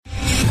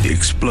The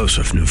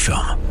explosive new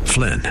film,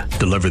 Flynn,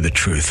 deliver the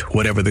truth,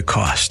 whatever the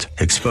cost,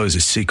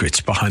 exposes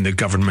secrets behind the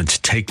government's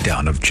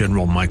takedown of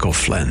General Michael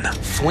Flynn.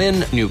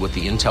 Flynn knew what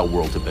the intel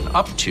world had been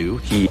up to.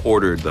 He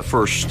ordered the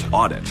first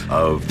audit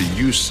of the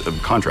use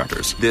of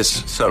contractors.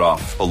 This set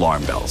off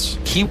alarm bells.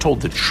 He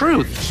told the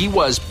truth. He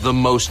was the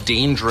most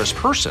dangerous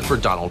person for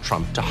Donald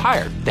Trump to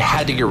hire. They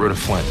had to get rid of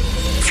Flynn.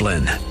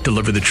 Flynn,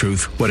 deliver the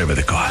truth, whatever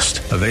the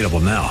cost. Available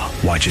now.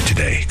 Watch it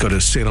today. Go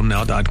to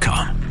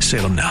salemnow.com.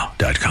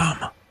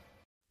 salemnow.com.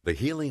 The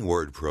Healing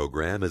Word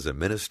program is a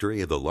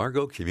ministry of the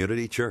Largo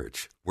Community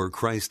Church, where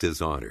Christ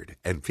is honored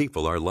and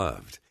people are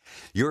loved.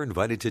 You're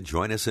invited to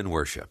join us in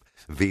worship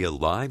via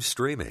live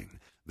streaming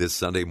this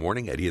Sunday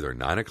morning at either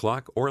 9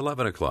 o'clock or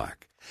 11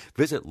 o'clock.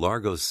 Visit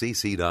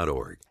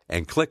largocc.org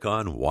and click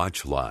on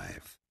Watch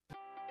Live.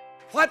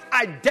 What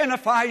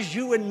identifies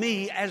you and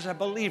me as a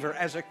believer,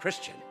 as a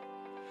Christian?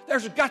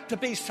 There's got to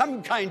be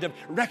some kind of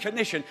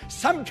recognition,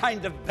 some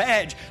kind of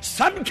badge,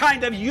 some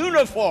kind of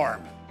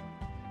uniform.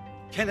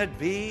 Can it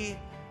be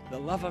the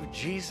love of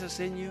Jesus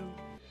in you?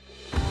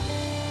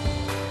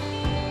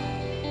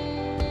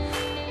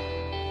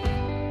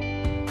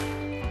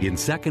 In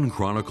 2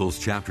 Chronicles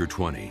chapter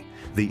 20,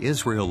 the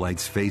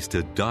Israelites faced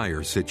a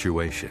dire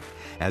situation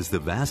as the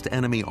vast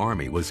enemy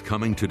army was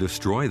coming to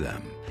destroy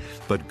them.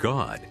 But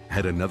God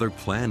had another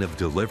plan of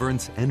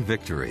deliverance and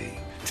victory.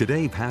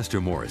 Today,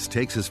 Pastor Morris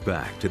takes us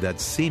back to that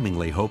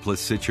seemingly hopeless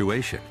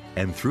situation,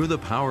 and through the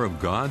power of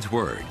God's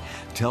Word,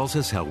 tells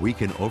us how we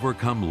can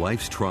overcome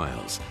life's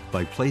trials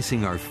by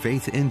placing our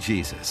faith in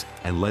Jesus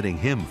and letting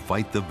Him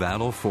fight the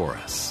battle for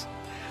us.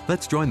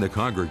 Let's join the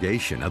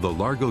congregation of the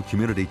Largo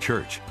Community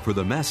Church for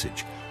the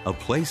message, A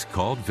Place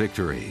Called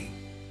Victory.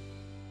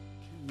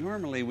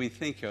 Normally we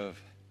think of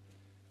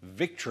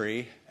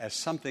victory as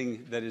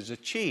something that is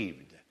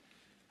achieved.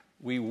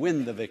 We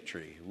win the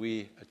victory.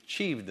 We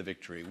achieved the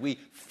victory. We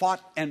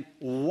fought and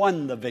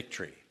won the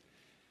victory.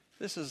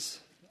 This is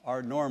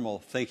our normal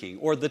thinking.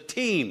 Or the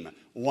team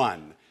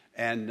won,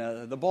 and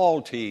the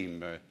ball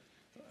team,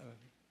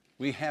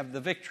 we have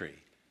the victory.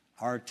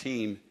 Our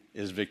team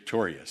is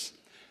victorious.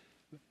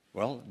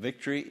 Well,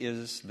 victory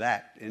is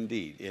that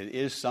indeed. It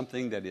is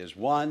something that is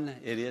won.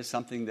 It is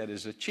something that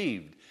is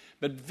achieved.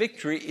 But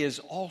victory is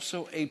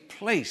also a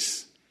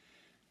place.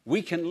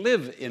 We can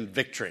live in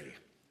victory.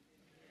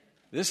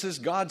 This is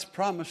God's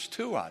promise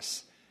to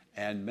us,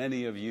 and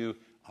many of you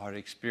are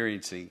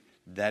experiencing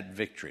that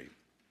victory.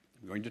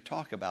 I'm going to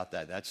talk about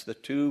that. That's the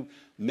two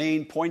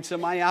main points of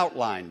my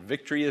outline.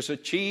 Victory is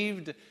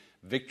achieved.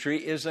 Victory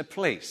is a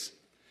place.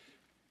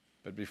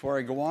 But before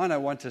I go on, I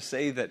want to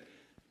say that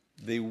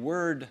the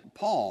word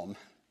palm,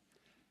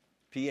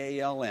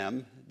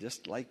 P-A-L-M,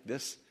 just like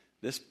this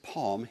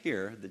palm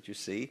here that you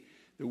see,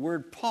 the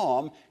word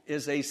palm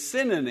is a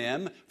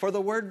synonym for the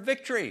word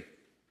victory.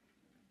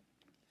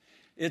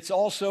 It's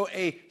also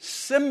a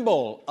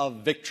symbol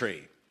of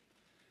victory.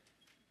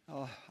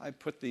 I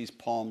put these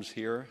palms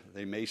here.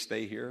 They may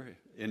stay here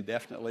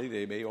indefinitely.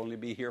 They may only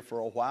be here for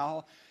a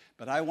while.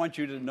 But I want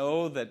you to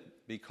know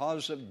that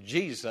because of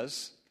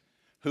Jesus,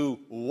 who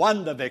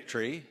won the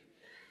victory,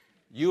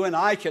 you and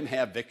I can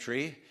have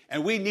victory.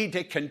 And we need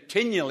to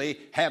continually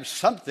have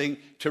something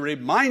to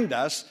remind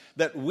us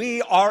that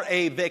we are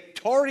a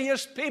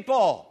victorious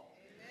people.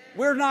 Amen.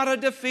 We're not a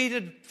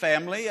defeated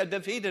family, a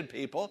defeated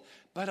people,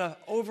 but an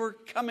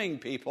overcoming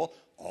people,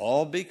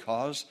 all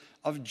because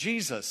of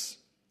Jesus.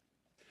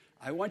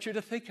 I want you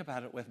to think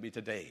about it with me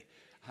today.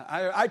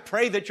 I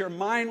pray that your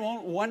mind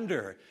won't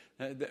wander.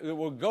 That it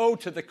will go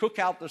to the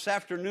cookout this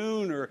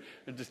afternoon or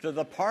to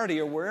the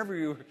party or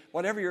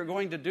whatever you're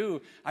going to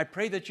do. I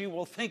pray that you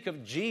will think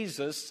of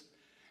Jesus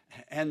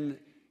and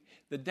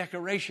the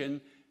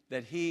decoration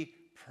that He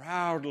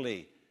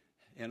proudly,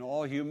 in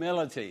all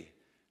humility,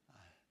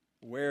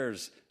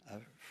 wears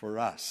for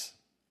us.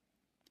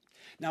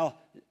 Now,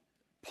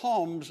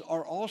 palms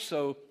are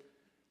also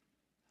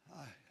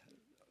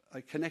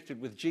connected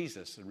with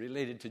Jesus and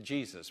related to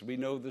Jesus. We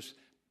know the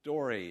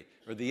story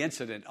or the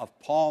incident of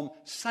Palm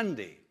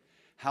Sunday,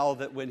 how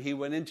that when He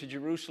went into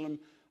Jerusalem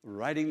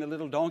riding the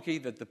little donkey,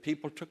 that the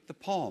people took the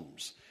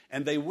palms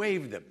and they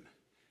waved them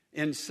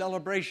in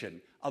celebration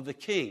of the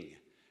King.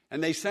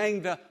 And they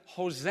sang the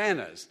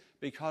hosannas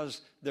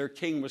because their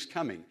King was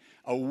coming.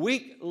 A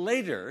week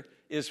later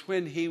is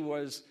when He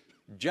was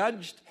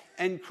judged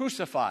and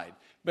crucified.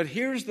 But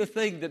here's the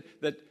thing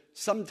that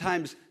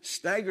sometimes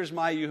staggers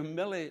my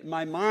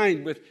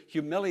mind with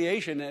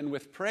humiliation and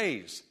with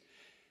praise.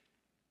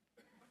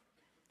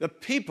 The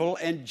people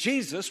and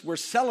Jesus were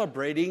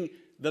celebrating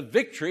the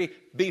victory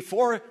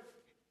before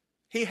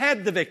He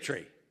had the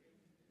victory.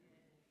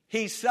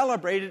 He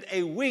celebrated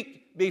a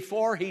week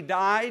before He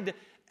died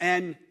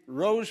and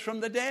rose from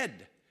the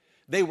dead.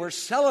 They were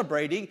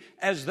celebrating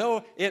as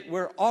though it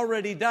were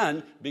already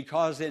done,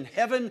 because in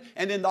heaven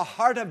and in the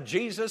heart of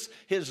Jesus,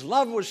 His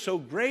love was so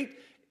great,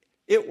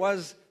 it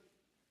was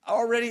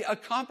already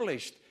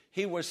accomplished.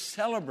 He was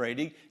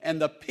celebrating,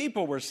 and the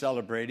people were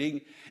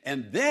celebrating.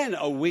 And then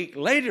a week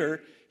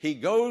later, He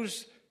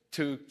goes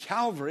to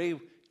Calvary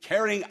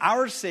carrying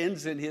our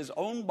sins in His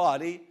own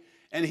body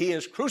and he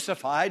is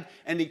crucified,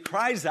 and he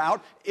cries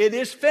out, "It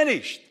is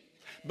finished."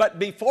 But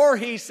before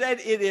he said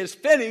it is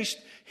finished,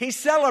 he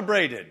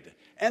celebrated,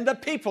 and the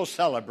people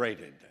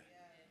celebrated.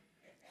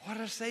 What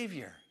a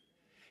Savior.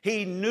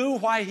 He knew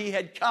why he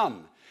had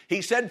come.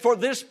 He said, "For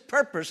this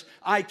purpose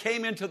I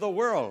came into the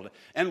world."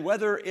 And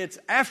whether it's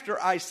after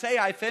I say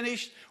I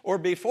finished or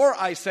before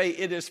I say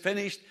it is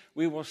finished,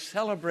 we will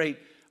celebrate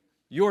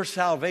your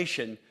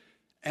salvation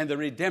and the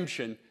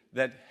redemption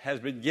that has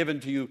been given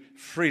to you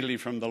freely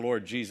from the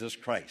Lord Jesus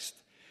Christ.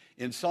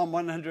 In Psalm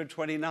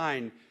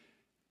 129,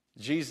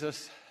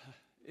 Jesus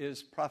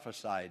is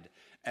prophesied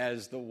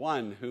as the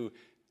one who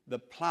the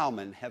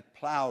plowmen have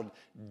plowed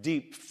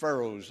deep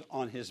furrows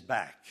on his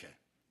back.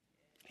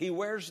 He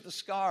wears the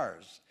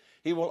scars.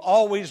 He will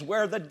always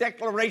wear the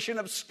declaration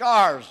of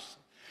scars.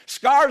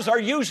 Scars are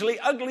usually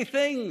ugly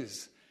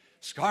things.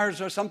 Scars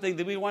are something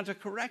that we want to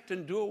correct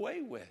and do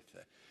away with.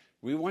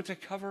 We want to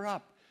cover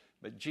up.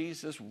 But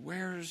Jesus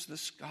wears the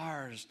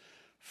scars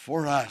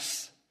for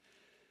us.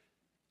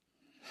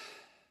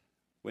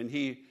 When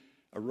he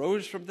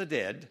arose from the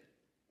dead,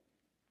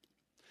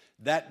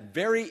 that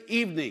very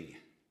evening,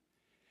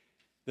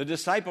 the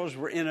disciples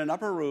were in an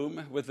upper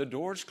room with the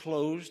doors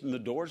closed and the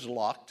doors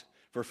locked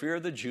for fear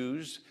of the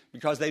Jews,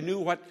 because they knew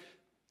what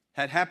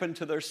had happened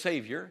to their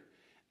Savior,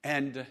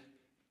 and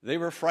they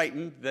were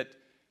frightened that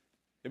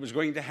it was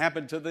going to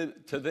happen to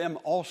them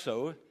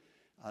also.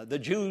 The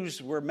Jews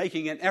were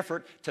making an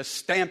effort to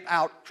stamp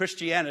out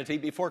Christianity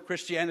before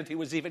Christianity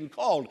was even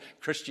called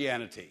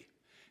Christianity.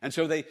 And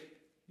so they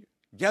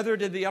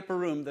gathered in the upper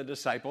room, the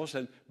disciples,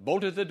 and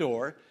bolted the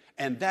door.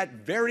 And that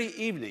very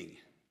evening,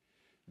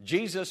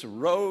 Jesus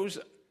arose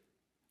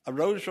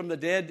from the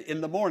dead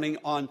in the morning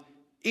on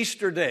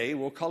Easter Day.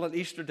 We'll call it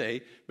Easter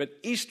Day. But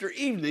Easter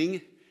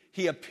evening,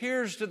 he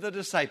appears to the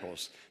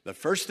disciples. The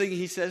first thing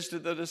he says to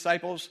the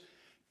disciples,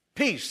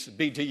 "Peace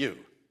be to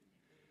you."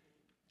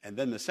 And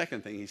then the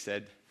second thing he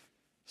said,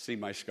 "See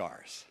my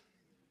scars.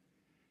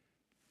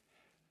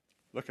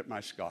 Look at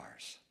my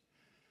scars."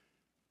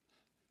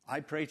 I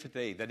pray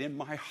today that in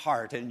my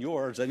heart and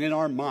yours and in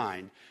our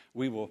mind,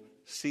 we will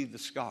see the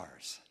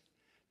scars,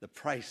 the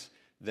price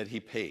that he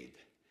paid.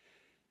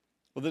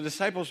 Well, the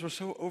disciples were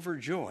so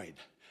overjoyed.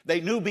 They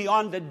knew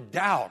beyond a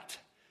doubt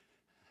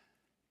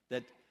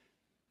that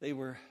they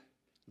were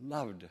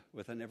loved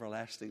with an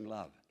everlasting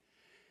love.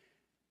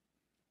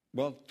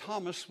 Well,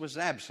 Thomas was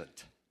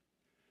absent.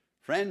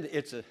 Friend,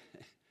 it's a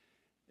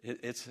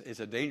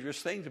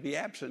dangerous thing to be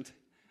absent.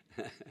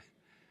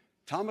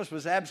 Thomas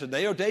was absent.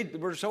 They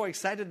were so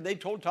excited, they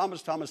told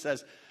Thomas. Thomas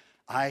says,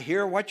 "I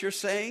hear what you're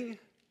saying,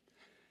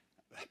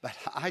 but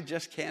I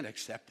just can't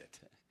accept it.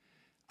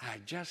 I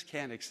just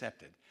can't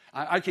accept it.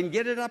 I can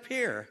get it up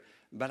here,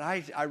 but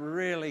I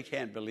really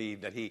can't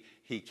believe that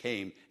he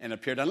came and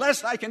appeared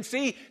unless I can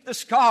see the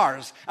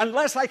scars.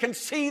 Unless I can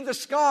see the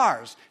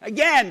scars."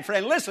 Again,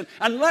 friend, listen.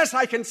 Unless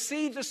I can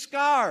see the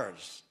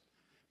scars.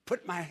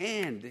 Put my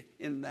hand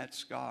in that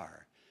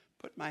scar.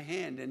 Put my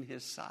hand in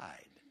his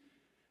side.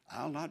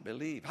 I'll not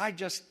believe. I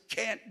just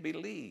can't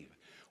believe.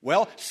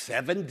 Well,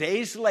 7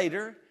 days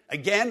later,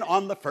 again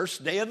on the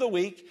first day of the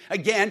week,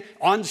 again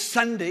on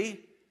Sunday,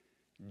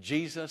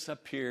 Jesus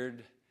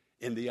appeared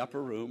in the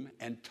upper room,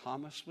 and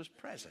Thomas was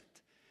present.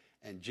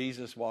 And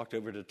Jesus walked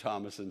over to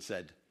Thomas and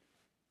said,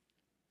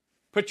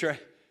 Put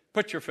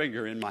your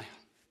finger in my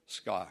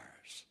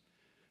scars.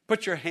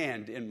 Put your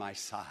hand in my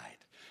side.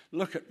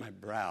 Look at my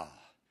brow.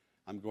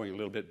 I'm going a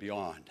little bit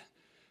beyond.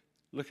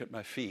 Look at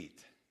my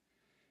feet.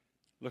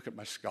 Look at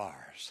my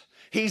scars.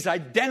 He's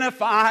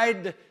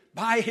identified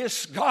by his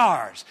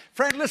scars.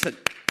 Friend, listen.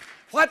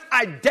 What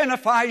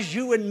identifies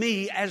you and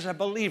me as a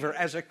believer,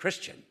 as a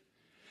Christian?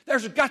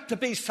 There's got to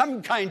be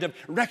some kind of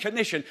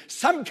recognition,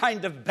 some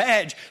kind of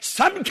badge,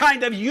 some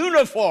kind of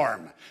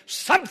uniform,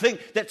 something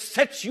that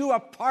sets you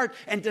apart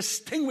and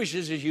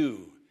distinguishes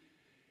you.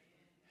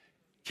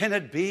 Can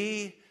it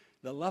be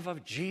the love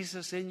of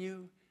Jesus in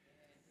you?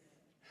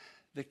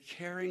 The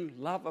caring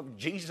love of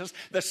Jesus,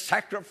 the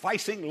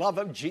sacrificing love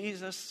of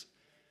Jesus?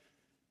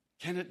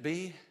 Can it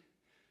be?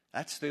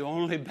 That's the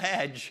only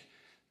badge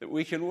that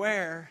we can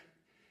wear.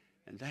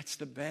 And that's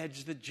the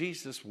badge that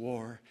Jesus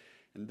wore.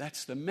 And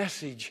that's the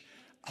message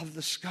of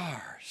the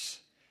scars.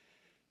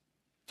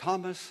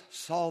 Thomas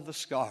saw the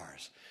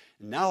scars.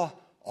 Now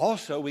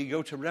also we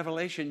go to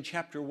Revelation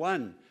chapter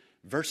 1,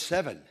 verse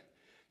 7.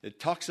 It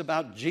talks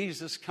about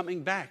Jesus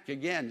coming back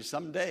again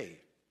someday.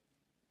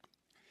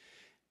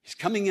 He's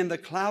coming in the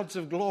clouds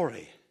of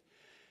glory.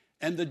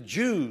 And the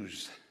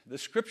Jews, the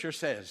scripture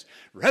says,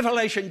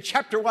 Revelation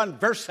chapter 1,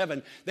 verse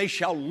 7, they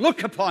shall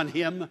look upon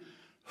him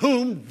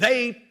whom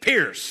they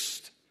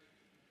pierced.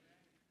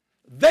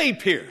 They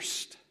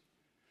pierced.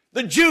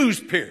 The Jews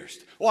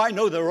pierced. Well, I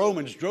know the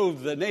Romans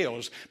drove the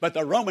nails, but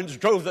the Romans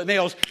drove the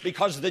nails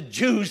because the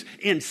Jews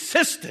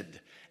insisted,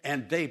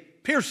 and they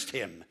pierced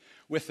him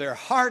with their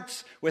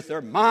hearts, with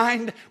their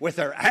mind, with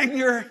their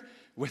anger,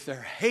 with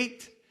their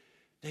hate.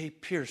 They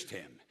pierced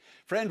him.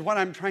 Friend, what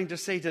I'm trying to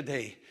say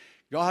today,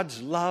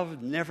 God's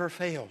love never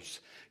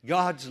fails.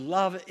 God's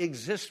love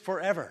exists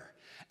forever.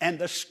 and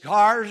the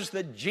scars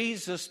that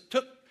Jesus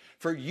took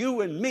for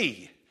you and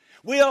me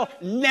will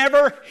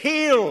never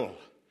heal.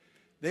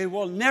 They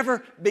will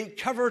never be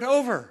covered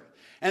over.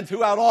 And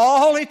throughout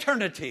all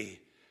eternity,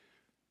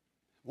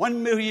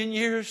 1 million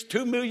years,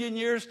 2 million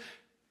years,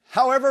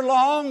 however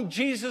long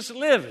Jesus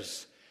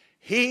lives,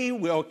 he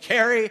will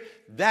carry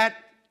that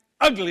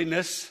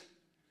ugliness.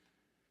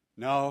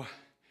 No,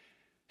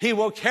 he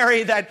will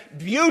carry that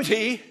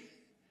beauty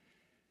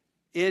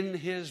in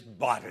his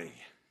body.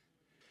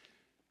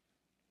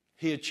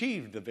 He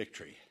achieved the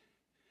victory.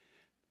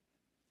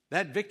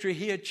 That victory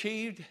he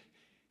achieved,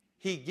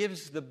 he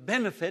gives the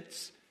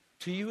benefits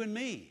to you and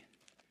me.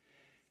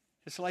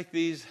 It's like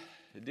these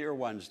dear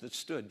ones that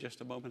stood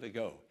just a moment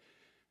ago,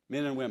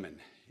 men and women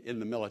in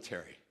the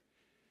military.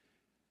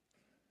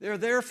 They're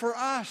there for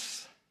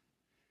us.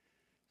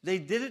 They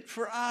did it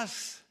for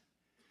us.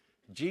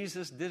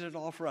 Jesus did it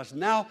all for us.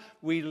 Now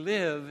we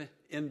live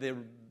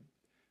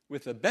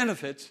with the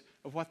benefits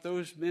of what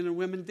those men and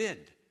women did.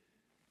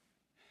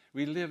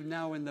 We live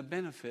now in the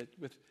benefit,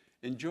 with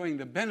enjoying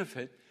the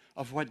benefit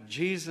of what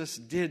Jesus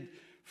did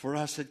for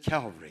us at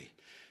Calvary.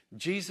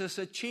 Jesus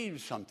achieved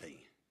something.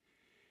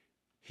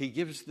 He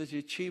gives the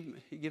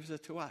achievement, he gives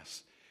it to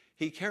us.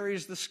 He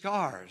carries the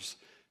scars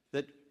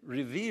that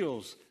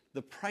reveals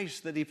the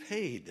price that he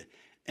paid,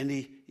 and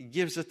he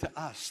gives it to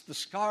us. The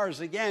scars,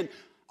 again,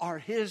 are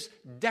his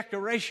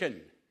decoration.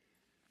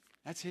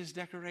 That's his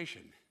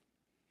decoration.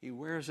 He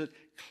wears it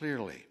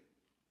clearly.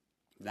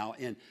 Now,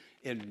 in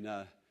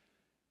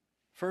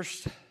 1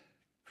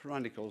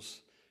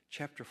 Chronicles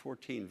chapter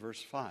 14,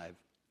 verse 5,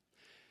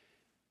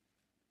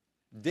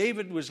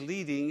 David was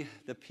leading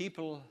the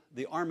people,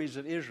 the armies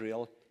of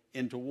Israel,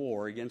 into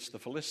war against the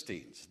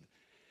Philistines.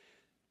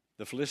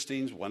 The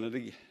Philistines wanted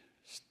to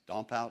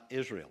stomp out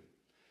Israel.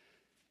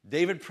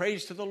 David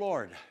prays to the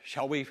Lord,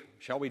 shall we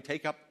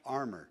take up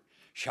armor?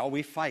 Shall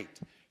we fight?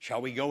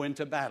 Shall we go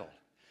into battle?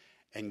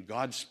 And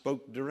God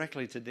spoke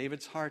directly to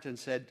David's heart and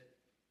said,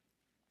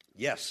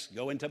 yes,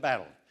 go into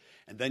battle.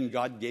 And then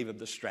God gave him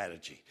the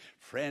strategy.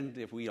 Friend,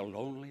 if we'll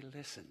only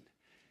listen,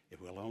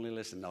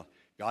 Now,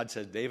 God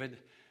says, David,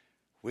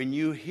 when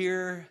you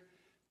hear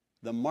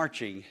the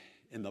marching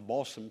in the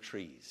balsam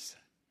trees,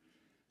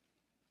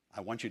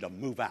 I want you to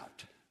move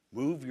out.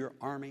 Move your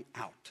army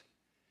out.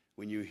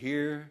 When you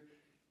hear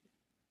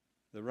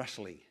the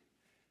rustling,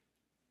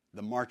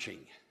 the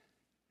marching,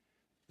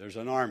 there's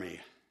an army.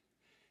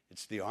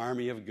 It's the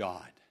army of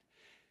God.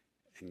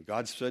 And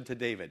God said to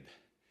David,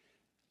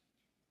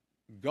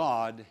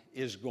 God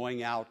is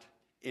going out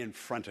in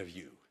front of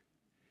you.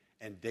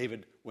 And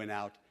David went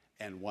out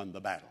and won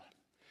the battle.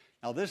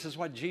 Now, this is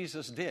what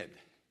Jesus did.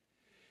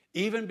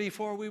 Even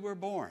before we were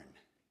born,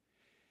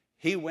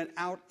 he went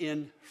out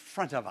in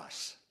front of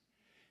us.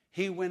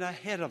 He went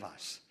ahead of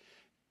us,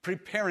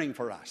 preparing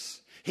for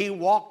us. He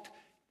walked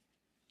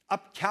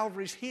up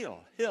Calvary's hill.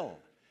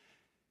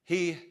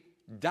 He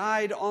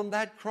died on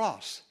that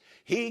cross.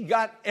 He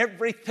got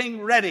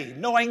everything ready,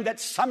 knowing that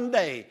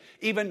someday,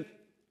 even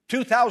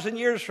 2,000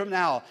 years from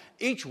now,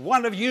 each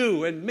one of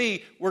you and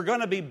me were going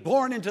to be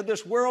born into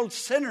this world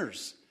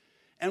sinners.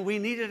 And we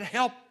needed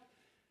help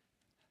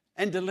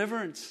and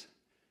deliverance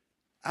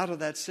out of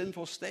that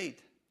sinful state.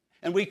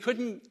 And we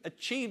couldn't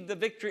achieve the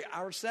victory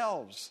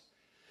ourselves.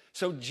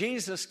 So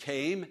Jesus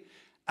came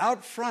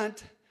out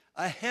front,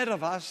 ahead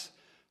of us,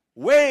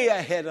 way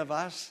ahead of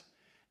us,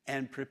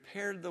 and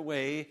prepared the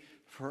way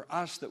for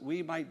us that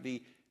we might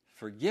be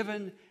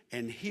forgiven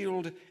and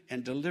healed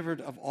and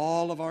delivered of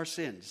all of our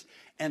sins.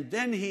 And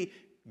then he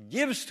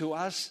gives to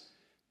us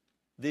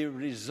the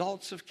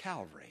results of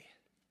Calvary.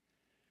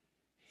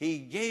 He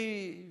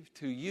gave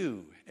to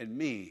you and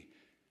me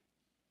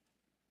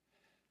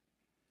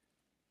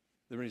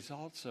the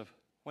results of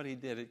what he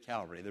did at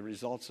Calvary, the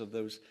results of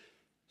those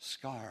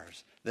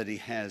scars that he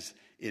has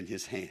in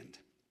his hand.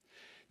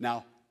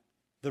 Now,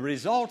 the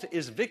result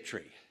is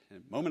victory.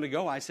 A moment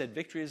ago, I said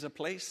victory is a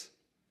place.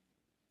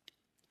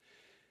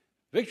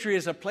 Victory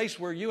is a place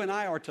where you and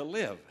I are to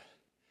live.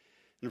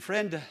 And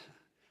friend,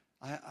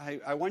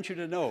 I want you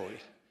to know,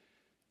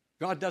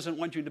 God doesn't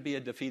want you to be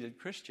a defeated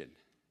Christian.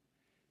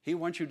 He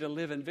wants you to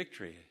live in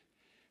victory.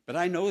 But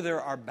I know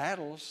there are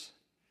battles,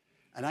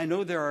 and I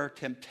know there are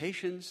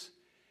temptations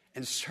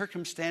and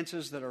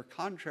circumstances that are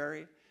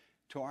contrary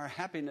to our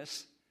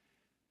happiness.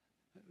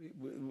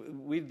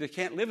 We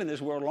can't live in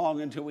this world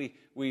long until we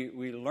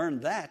learn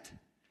that.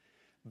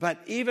 But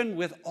even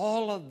with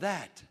all of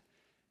that,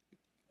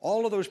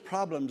 all of those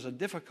problems and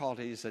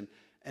difficulties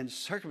and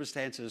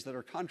circumstances that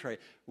are contrary,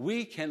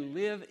 we can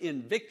live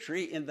in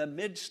victory in the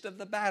midst of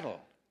the battle.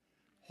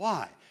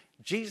 Why?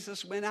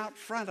 Jesus went out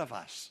front of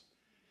us.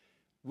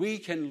 We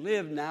can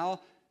live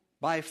now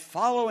by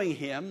following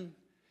him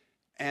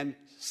and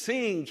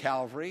seeing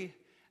Calvary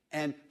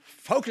and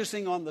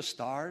focusing on the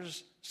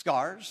scars.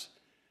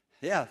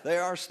 Yeah, they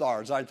are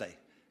stars, aren't they?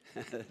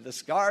 The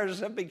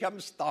scars have become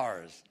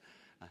stars.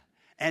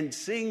 And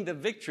seeing the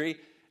victory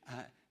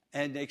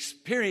and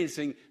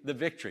experiencing the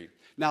victory.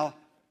 Now,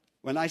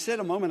 when I said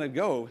a moment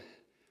ago,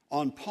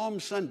 on Palm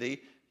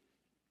Sunday,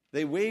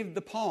 they waved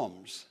the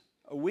palms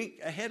a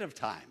week ahead of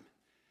time.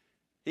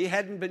 He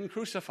hadn't been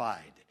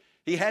crucified.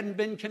 He hadn't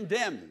been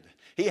condemned.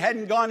 He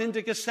hadn't gone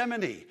into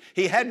Gethsemane.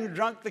 He hadn't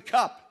drunk the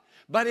cup.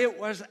 But it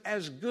was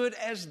as good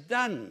as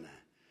done.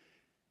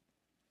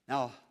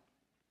 Now,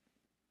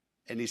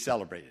 and he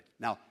celebrated.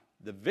 Now,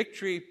 the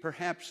victory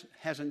perhaps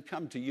hasn't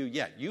come to you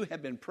yet. You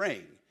have been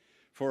praying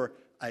for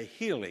a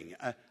healing,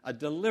 a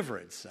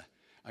deliverance,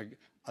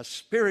 a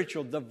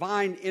spiritual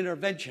divine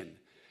intervention.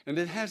 And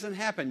it hasn't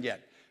happened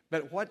yet.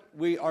 But what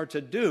we are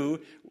to do,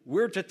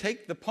 we're to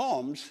take the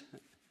palms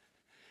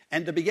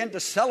and to begin to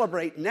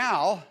celebrate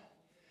now,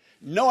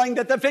 knowing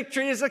that the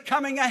victory is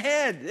coming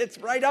ahead. It's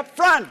right up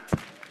front.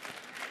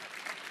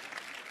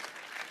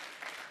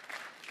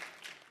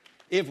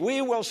 If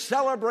we will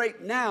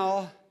celebrate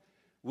now,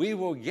 we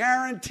will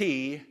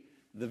guarantee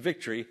the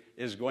victory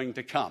is going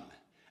to come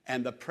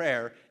and the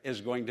prayer is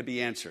going to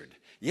be answered.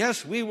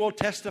 Yes, we will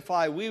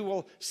testify, we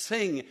will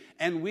sing,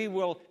 and we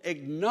will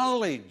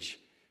acknowledge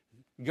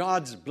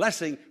God's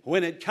blessing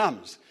when it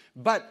comes.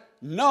 But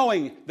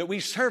knowing that we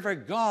serve a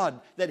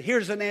God that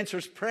hears and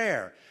answers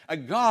prayer, a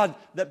God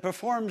that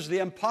performs the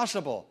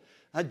impossible,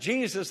 a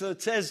Jesus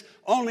that says,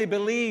 only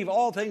believe,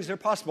 all things are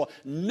possible.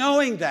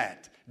 Knowing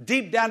that,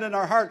 deep down in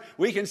our heart,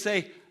 we can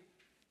say,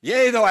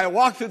 yea, though I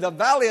walk through the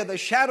valley of the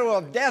shadow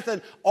of death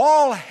and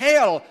all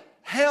hell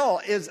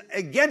is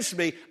against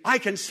me, I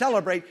can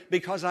celebrate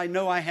because I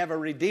know I have a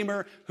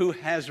Redeemer who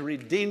has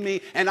redeemed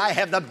me, and I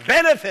have the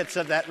benefits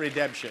of that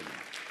redemption.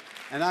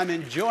 And I'm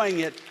enjoying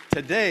it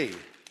today.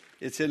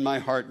 It's in my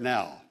heart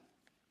now.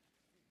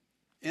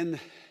 In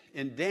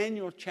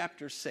Daniel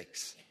chapter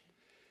 6,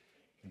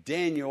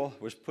 Daniel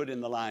was put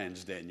in the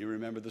lion's den. You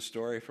remember the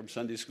story from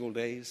Sunday school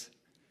days?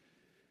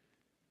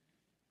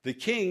 The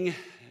king,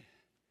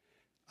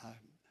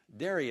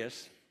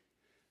 Darius,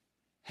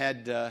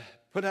 had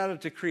put out a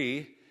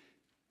decree,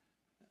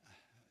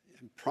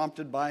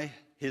 prompted by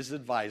his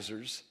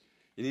advisors.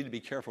 You need to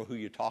be careful who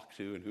you talk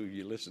to and who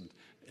you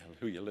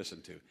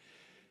listen to.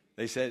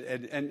 They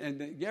said,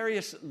 and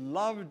Darius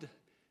loved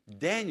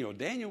Daniel.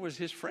 Daniel was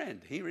his friend.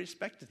 He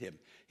respected him.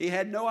 He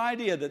had no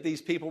idea that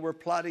these people were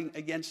plotting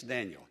against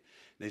Daniel.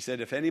 They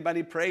said, if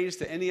anybody prays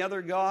to any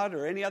other god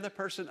or any other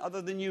person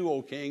other than you,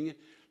 O king,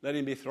 let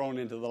him be thrown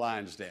into the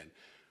lion's den.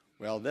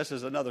 Well, this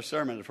is another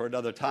sermon for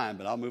another time,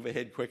 but I'll move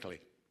ahead quickly.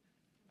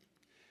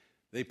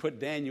 They put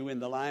Daniel in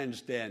the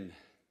lion's den.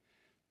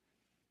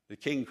 The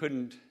king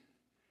couldn't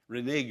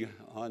renege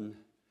on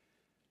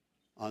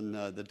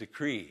the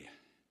decree.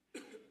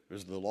 It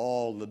was the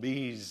law, the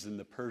Medes and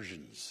the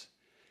Persians.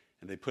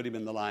 And they put him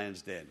in the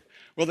lion's den.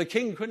 Well, the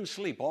king couldn't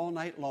sleep all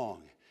night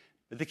long.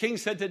 But the king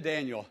said to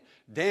Daniel,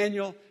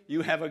 Daniel,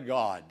 you have a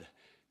God.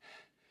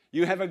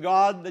 You have a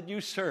God that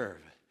you serve.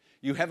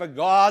 You have a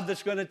God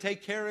that's going to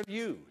take care of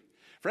you.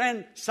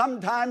 Friend,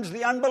 sometimes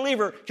the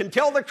unbeliever can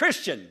tell the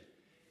Christian,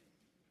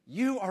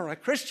 you are a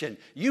Christian.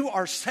 You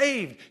are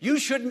saved. You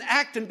shouldn't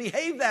act and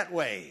behave that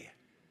way.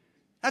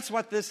 That's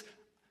what this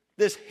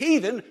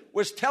heathen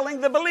was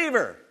telling the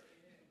believer.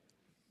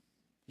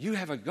 You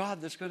have a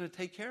God that's going to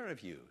take care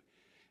of you.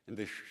 And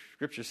the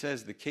scripture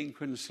says the king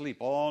couldn't sleep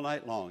all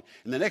night long.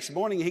 And the next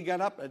morning he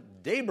got up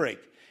at daybreak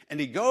and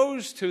he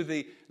goes to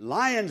the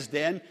lion's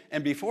den.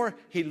 And before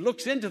he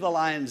looks into the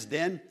lion's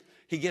den,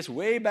 he gets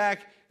way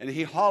back and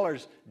he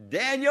hollers,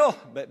 Daniel.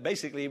 But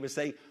basically he was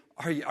saying,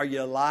 are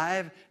you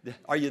alive?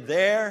 Are you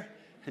there?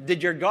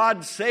 Did your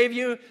God save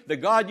you? The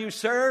God you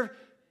serve,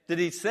 did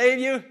he save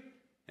you?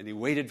 And he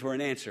waited for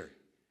an answer.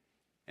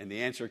 And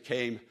the answer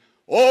came,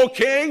 O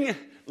king,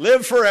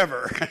 live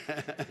forever.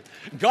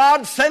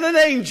 God sent an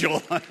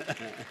angel.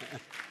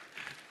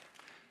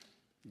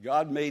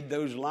 God made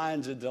those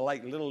lions into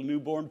like little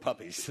newborn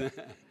puppies.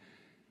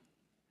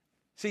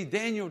 See,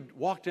 Daniel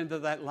walked into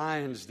that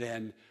lion's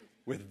den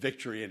with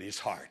victory in his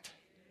heart.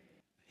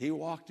 He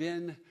walked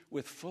in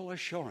with full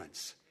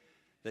assurance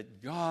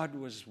that God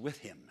was with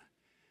him.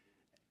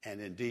 And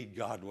indeed,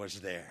 God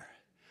was there.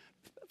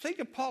 Think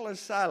of Paul and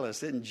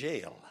Silas in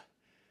jail.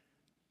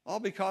 All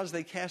because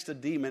they cast a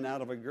demon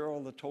out of a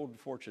girl that told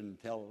fortune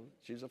tell.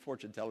 She's a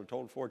fortune teller,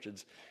 told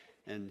fortunes.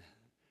 And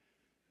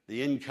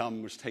the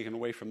income was taken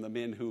away from the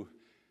men who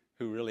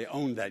really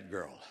owned that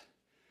girl.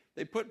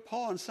 They put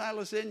Paul and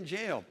Silas in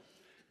jail.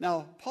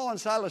 Now, Paul and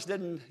Silas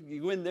didn't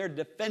go in there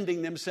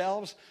defending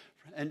themselves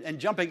and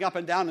jumping up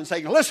and down and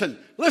saying,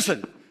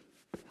 listen,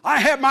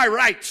 I have my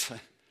rights.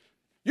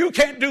 You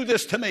can't do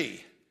this to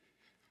me.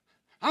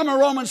 I'm a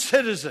Roman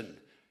citizen.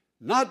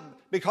 Not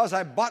because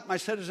I bought my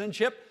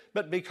citizenship,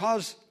 but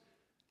because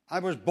I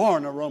was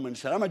born a Roman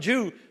citizen. I'm a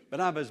Jew,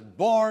 but I was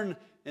born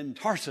in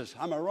Tarsus.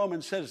 I'm a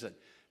Roman citizen.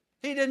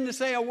 He didn't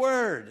say a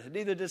word,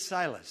 neither did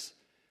Silas.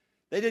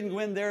 They didn't go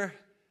in there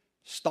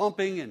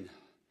stomping and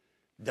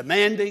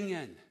demanding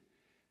and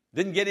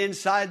didn't get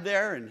inside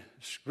there and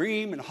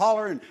scream and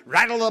holler and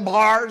rattle the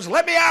bars.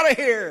 Let me out of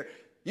here.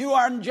 You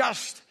are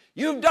unjust.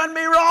 You've done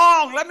me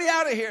wrong. Let me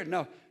out of here.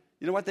 No.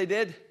 You know what they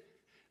did?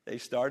 They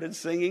started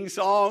singing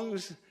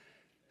songs.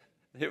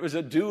 It was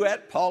a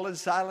duet, Paul and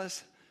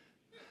Silas.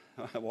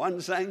 One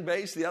sang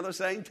bass, the other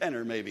sang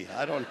tenor maybe.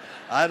 I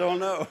don't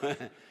know.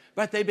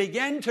 But they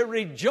began to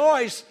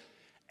rejoice,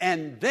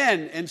 and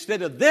then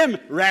instead of them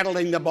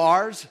rattling the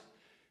bars,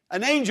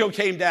 an angel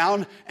came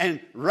down and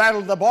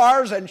rattled the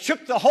bars and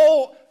shook the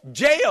whole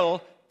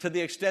jail to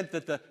the extent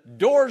that the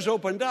doors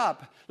opened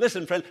up.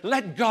 Listen, friend,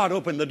 let God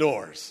open the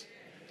doors.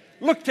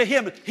 Look to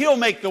Him. He'll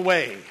make the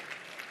way.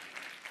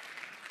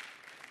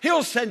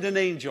 He'll send an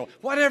angel,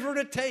 whatever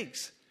it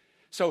takes.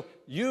 So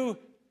you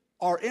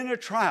are in a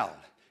trial.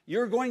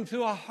 You're going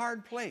through a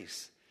hard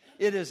place.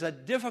 It is a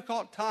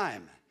difficult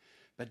time.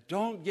 But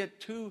don't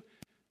get too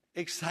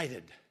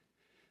excited.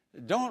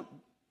 Don't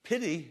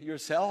pity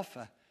yourself.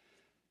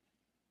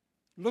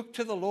 Look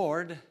to the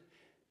Lord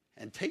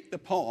and take the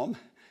poem,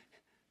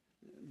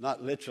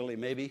 not literally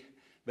maybe,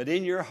 but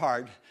in your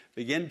heart,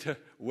 begin to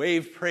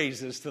wave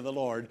praises to the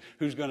Lord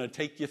who's going to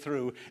take you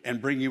through and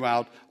bring you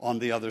out on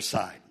the other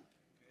side.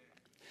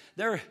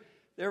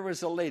 There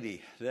was a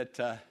lady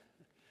that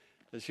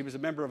she was a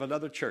member of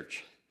another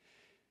church.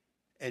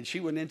 And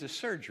she went into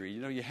surgery.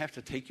 You know, you have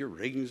to take your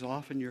rings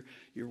off and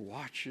your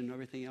watch and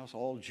everything else,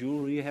 all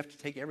jewelry. You have to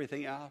take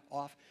everything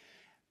off.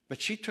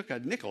 But she took a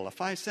nickel, a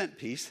 5-cent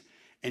piece,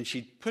 and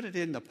she put it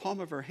in the palm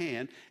of her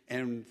hand.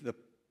 And the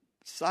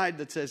side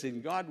that says,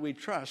 "In God we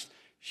trust,"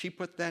 she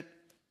put that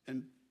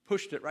and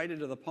pushed it right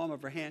into the palm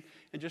of her hand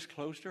and just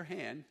closed her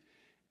hand.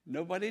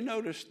 Nobody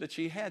noticed that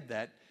she had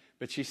that.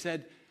 But she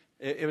said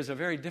it was a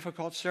very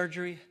difficult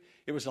surgery.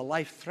 It was a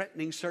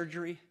life-threatening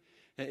surgery.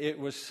 It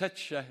was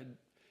such a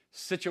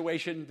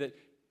situation that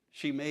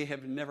she may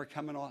have never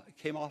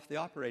came off the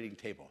operating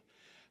table.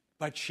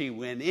 But she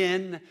went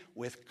in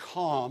with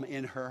calm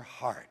in her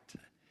heart.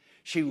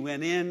 She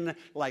went in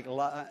like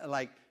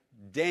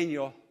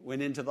Daniel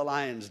went into the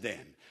lion's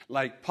den,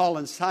 like Paul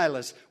and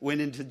Silas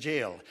went into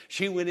jail.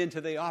 She went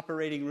into the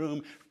operating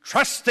room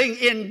trusting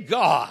in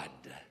God.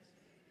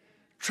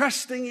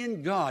 Trusting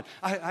in God.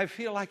 I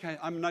feel like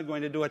I'm not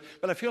going to do it,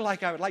 but I feel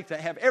like I would like to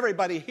have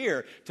everybody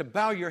here to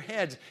bow your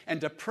heads and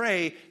to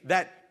pray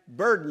that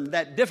burden,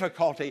 that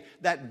difficulty,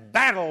 that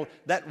battle,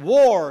 that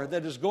war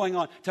that is going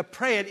on, to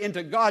pray it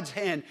into God's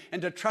hand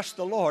and to trust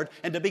the Lord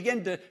and to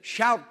begin to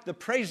shout the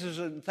praises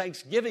and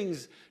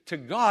thanksgivings to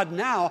God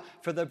now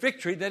for the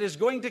victory that is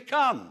going to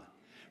come.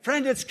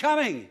 Friend, it's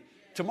coming.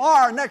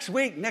 Tomorrow, next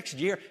week, next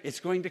year,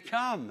 it's going to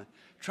come.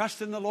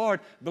 Trust in the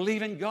Lord.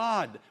 Believe in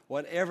God.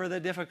 Whatever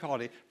the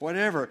difficulty,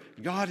 whatever,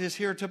 God is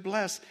here to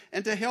bless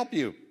and to help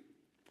you.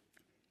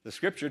 The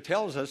Scripture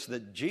tells us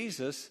that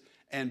Jesus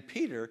and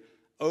Peter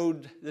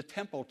owed the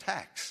temple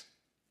tax.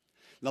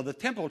 Now, the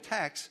temple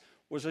tax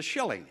was a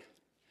shilling.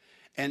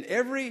 And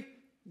every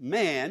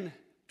man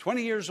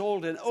 20 years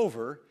old and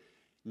over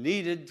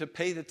needed to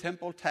pay the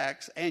temple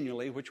tax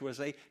annually, which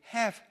was a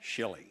half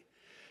shilling.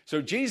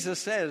 So Jesus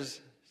says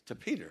to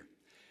Peter,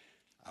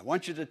 I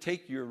want you to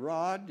take your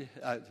rod,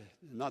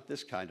 not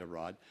this kind of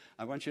rod.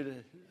 I want you to,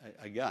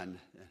 a gun.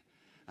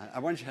 I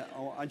want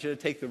you to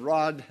take the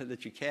rod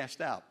that you cast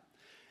out.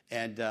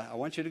 And I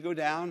want you to go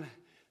down.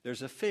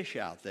 There's a fish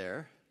out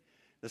there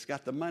that's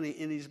got the money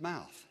in his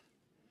mouth.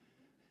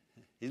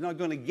 He's not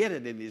going to get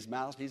it in his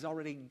mouth. He's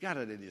already got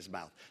it in his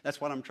mouth. That's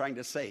what I'm trying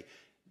to say.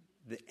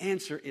 The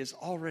answer is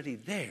already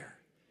there.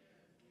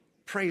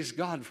 Praise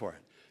God for it.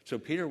 So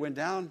Peter went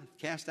down,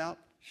 cast out.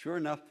 Sure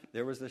enough,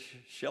 there was the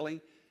shilling.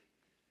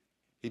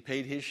 He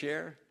paid his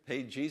share,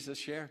 paid Jesus'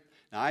 share.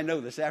 Now, I know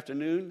this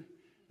afternoon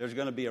there's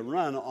going to be a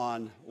run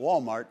on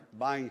Walmart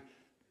buying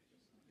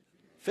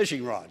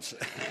fishing rods.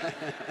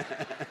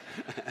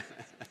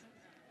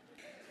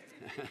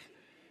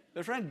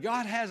 But friend,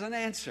 God has an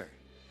answer.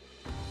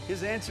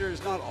 His answer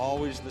is not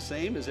always the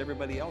same as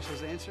everybody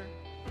else's answer,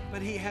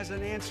 but He has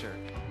an answer.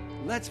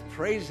 Let's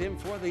praise Him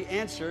for the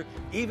answer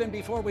even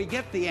before we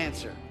get the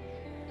answer.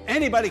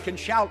 Anybody can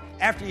shout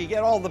after you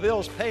get all the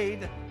bills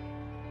paid,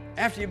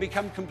 after you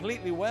become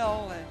completely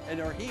well and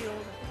are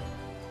healed,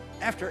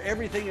 after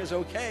everything is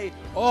okay.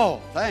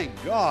 Oh, thank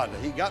God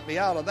He got me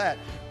out of that.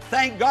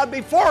 Thank God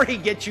before He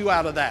gets you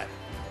out of that.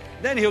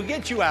 Then He'll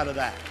get you out of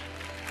that.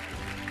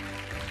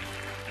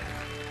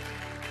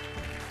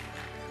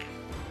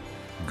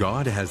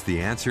 God has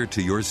the answer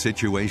to your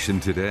situation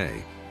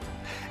today.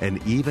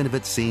 And even if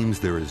it seems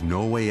there is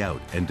no way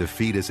out and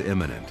defeat is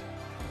imminent,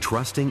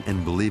 trusting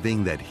and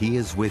believing that He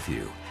is with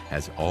you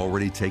has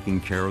already taken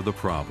care of the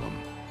problem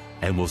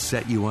and will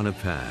set you on a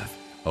path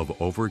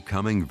of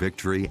overcoming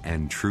victory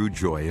and true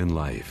joy in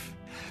life.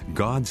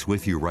 God's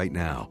with you right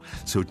now,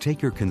 so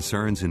take your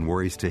concerns and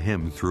worries to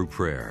Him through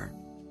prayer.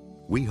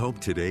 We hope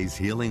today's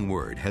healing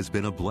word has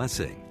been a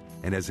blessing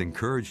and has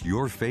encouraged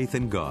your faith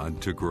in God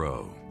to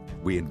grow.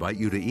 We invite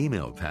you to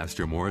email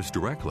Pastor Morris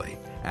directly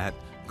at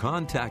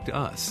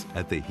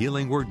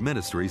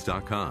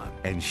contactus@thehealingwordministries.com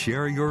and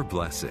share your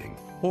blessing,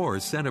 or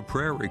send a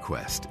prayer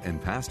request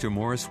and Pastor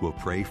Morris will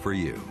pray for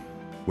you.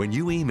 When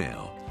you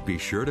email, be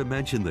sure to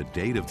mention the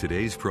date of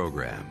today's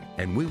program,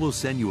 and we will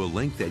send you a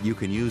link that you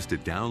can use to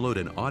download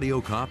an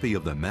audio copy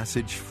of the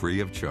message free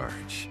of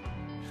charge.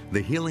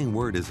 The Healing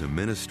Word is a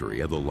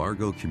ministry of the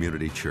Largo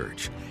Community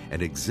Church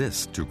and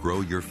exists to grow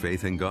your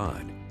faith in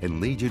God and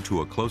lead you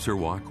to a closer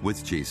walk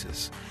with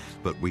Jesus.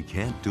 But we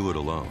can't do it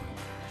alone.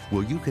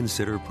 Will you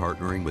consider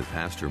partnering with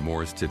Pastor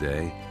Morris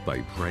today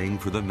by praying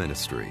for the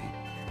ministry?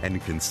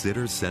 And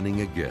consider sending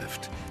a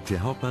gift to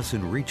help us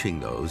in reaching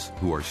those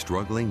who are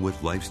struggling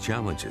with life's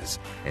challenges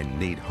and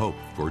need hope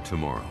for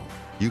tomorrow.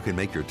 You can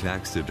make your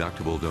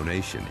tax-deductible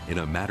donation in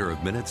a matter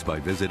of minutes by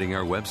visiting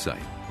our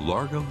website,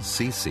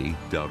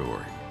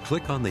 largocc.org.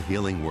 Click on the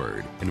Healing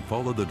Word and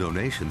follow the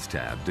Donations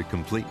tab to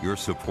complete your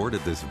support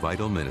of this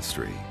vital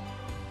ministry.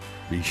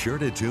 Be sure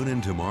to tune in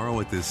tomorrow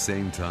at this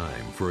same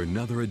time for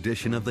another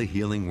edition of the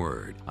Healing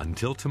Word.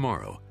 Until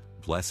tomorrow,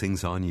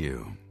 blessings on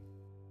you.